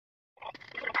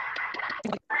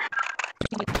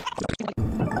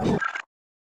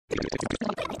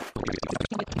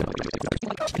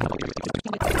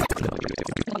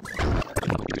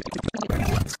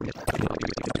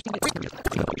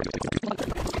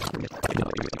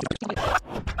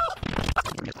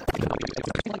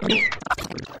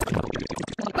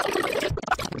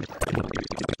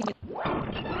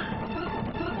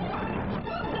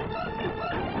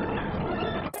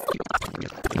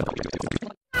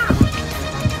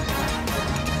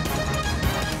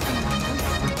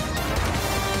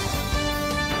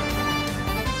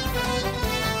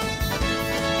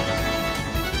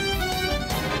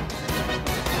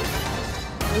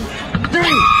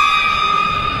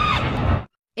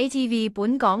ATV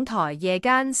本港台夜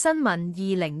間新聞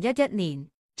2011年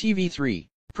TV3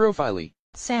 Profile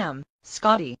Sam,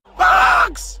 Scotty,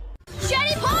 Box!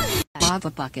 Lava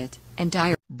Bucket, and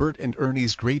Dire. Bert and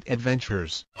Ernie's Great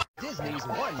Adventures. Disney's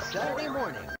One Saturday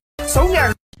Morning.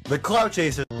 The Cloud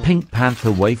Chaser. Pink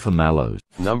Panther Wafer Mallows.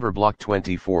 Number Block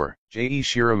 24 J.E.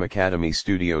 Shiram Academy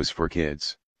Studios for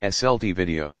Kids SLT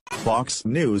Video. Fox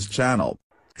News Channel.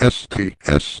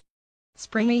 STS.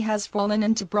 Springy has fallen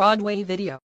into Broadway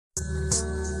video.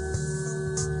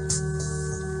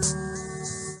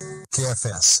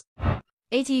 KFS.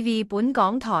 ATV 本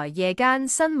港台夜間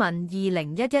新聞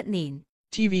2011年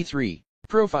TV3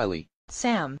 Profile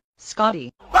Sam,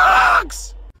 Scotty,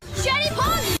 Box!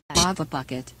 Lava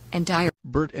Bucket, and Dire.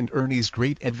 Bert and Ernie's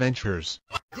Great Adventures.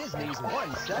 Disney's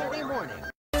One Saturday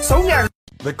Morning.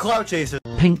 The Cloud Chaser.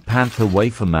 Pink Panther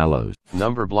Wafer Mallows.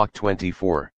 Number Block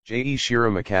 24 J.E.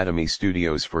 Shiram Academy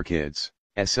Studios for Kids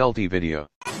SLT Video.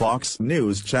 Fox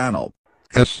News Channel.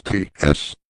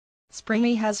 STS.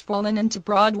 Springy has fallen into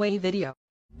Broadway video.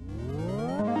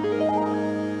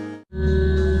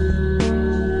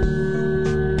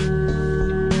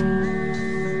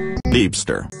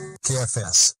 Deepster.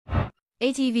 KFS.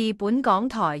 ATV 本港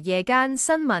台夜間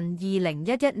新聞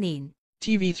2011年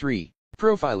TV3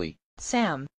 Profile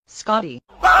Sam, Scotty,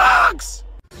 Box!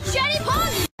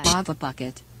 Lava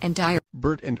Bucket, and Dire.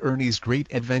 Bert and Ernie's Great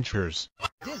Adventures.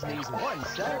 Disney's One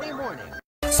Saturday Morning.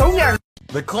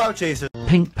 The Cloud Chaser.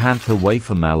 Pink Panther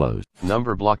Wafer Mallows.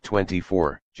 Number Block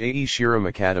 24 J.E. Shiram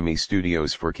Academy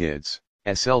Studios for Kids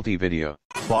SLT Video.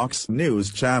 Fox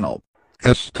News Channel.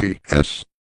 STS.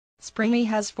 Springy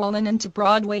has fallen into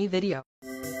Broadway video.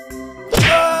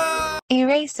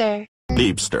 Eraser.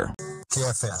 Deepster.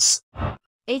 KFS.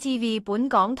 ATV 本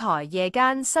港台夜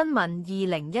間新聞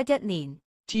2011年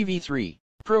TV3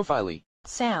 Profile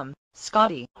Sam,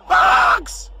 Scotty,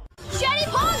 Box!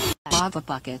 Lava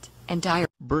Bucket, and Dire.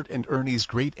 Bert and Ernie's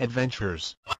Great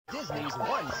Adventures. Disney's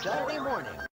One Saturday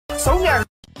Morning.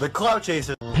 The Cloud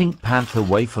Chaser. Pink Panther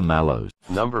Wafer Mallows.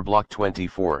 Number Block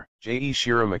 24 J.E.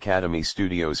 Shiram Academy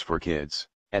Studios for Kids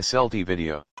SLT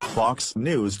Video. Fox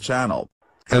News Channel.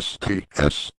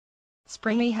 STS.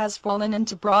 Springy has fallen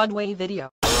into Broadway video.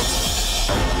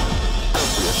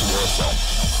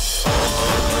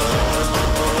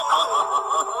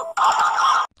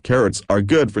 Carrots are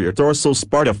good for your torso.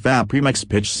 Sparta Fab Premix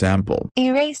Pitch Sample.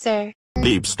 Eraser.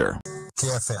 Deepster.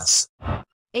 KFS.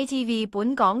 ATV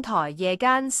本港台夜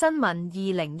間新聞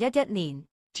2011年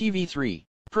TV3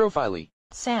 Profile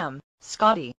Sam,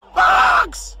 Scotty,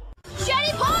 Box!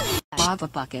 Lava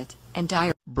Bucket, and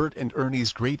Dire. Bert and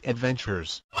Ernie's Great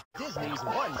Adventures. Disney's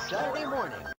One Saturday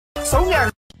Morning.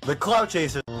 The Cloud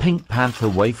Chaser. Pink Panther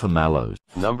Wafer Mallows.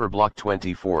 Number Block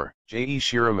 24 J.E.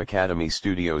 Shiram Academy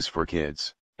Studios for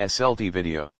Kids SLT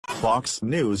Video. Fox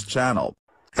News Channel.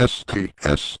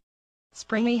 STS.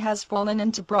 Springy has fallen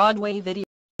into Broadway video.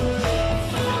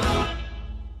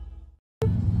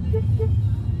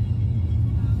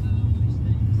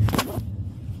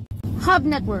 Hub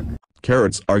Network.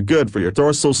 Carrots are good for your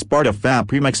torso. Sparta Fab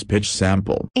Premix Pitch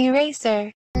Sample.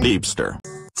 Eraser. Deepster.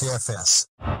 KFS.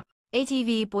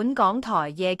 ATV 本港台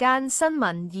夜間新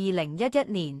聞2011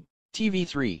年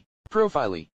TV3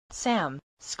 Profile Sam,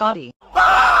 Scotty,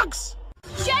 Box!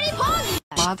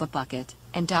 Lava Bucket,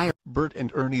 and Dire. Bert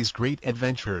and Ernie's Great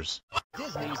Adventures.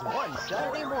 Disney's One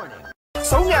Saturday Morning.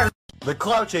 The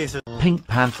Cloud Chaser. Pink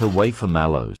Panther Wafer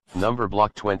Mallows. Number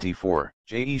Block 24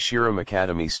 J.E. Shiram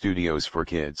Academy Studios for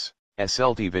Kids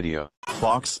SLT Video.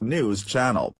 Fox News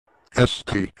Channel.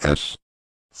 STS.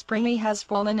 Springy has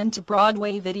fallen into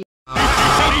Broadway video.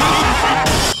 I'm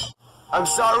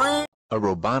sorry? A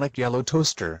robotic yellow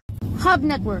toaster. Hub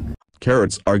Network.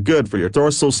 Carrots are good for your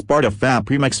torso. Sparta Fab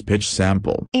Premix Pitch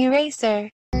Sample.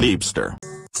 Eraser. Deepster.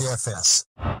 KFS.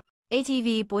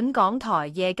 ATV 本港台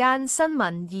夜間新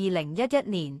聞2011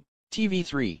年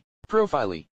TV3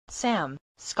 Profile Sam,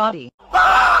 Scotty,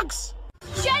 Box!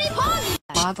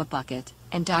 Lava Bucket,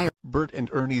 and Diary. Bert and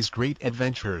Ernie's Great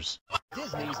Adventures.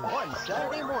 Disney's One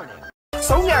Saturday Morning.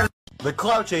 The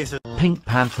Cloud Chaser. Pink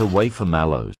Panther Wafer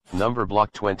Mallows. Number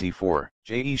block 24,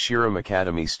 J.E. Shiram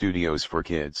Academy Studios for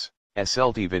Kids,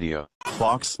 SLT Video.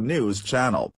 Fox News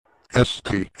Channel.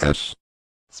 STS.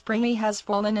 Springy has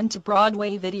fallen into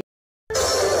Broadway video.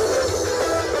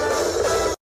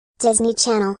 Disney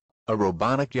Channel. A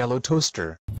robotic yellow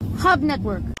toaster. Hub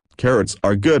Network. Carrots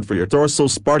are good for your dorsal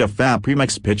Sparta Fab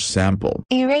Premix Pitch Sample.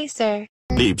 Eraser.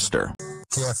 Leapster.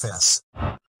 KFS.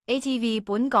 ATV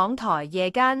本港台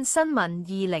夜間新聞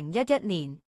2011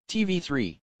年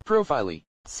TV3, Profile.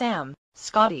 Sam,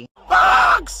 Scotty,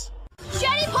 Bugs!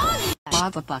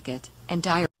 Lava Bucket, and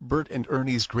Diary. Bert and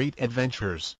Ernie's Great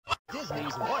Adventures.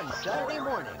 Disney's One Saturday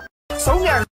Morning.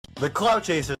 The Cloud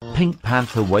Chaser. Pink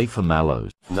Panther Wafer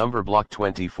Mallows. Number block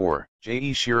 24,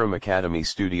 J.E. Shiram Academy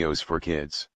Studios for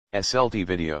Kids, SLT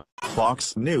Video.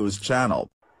 Fox News Channel.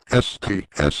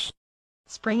 STS.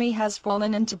 Springy has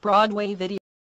fallen into Broadway video.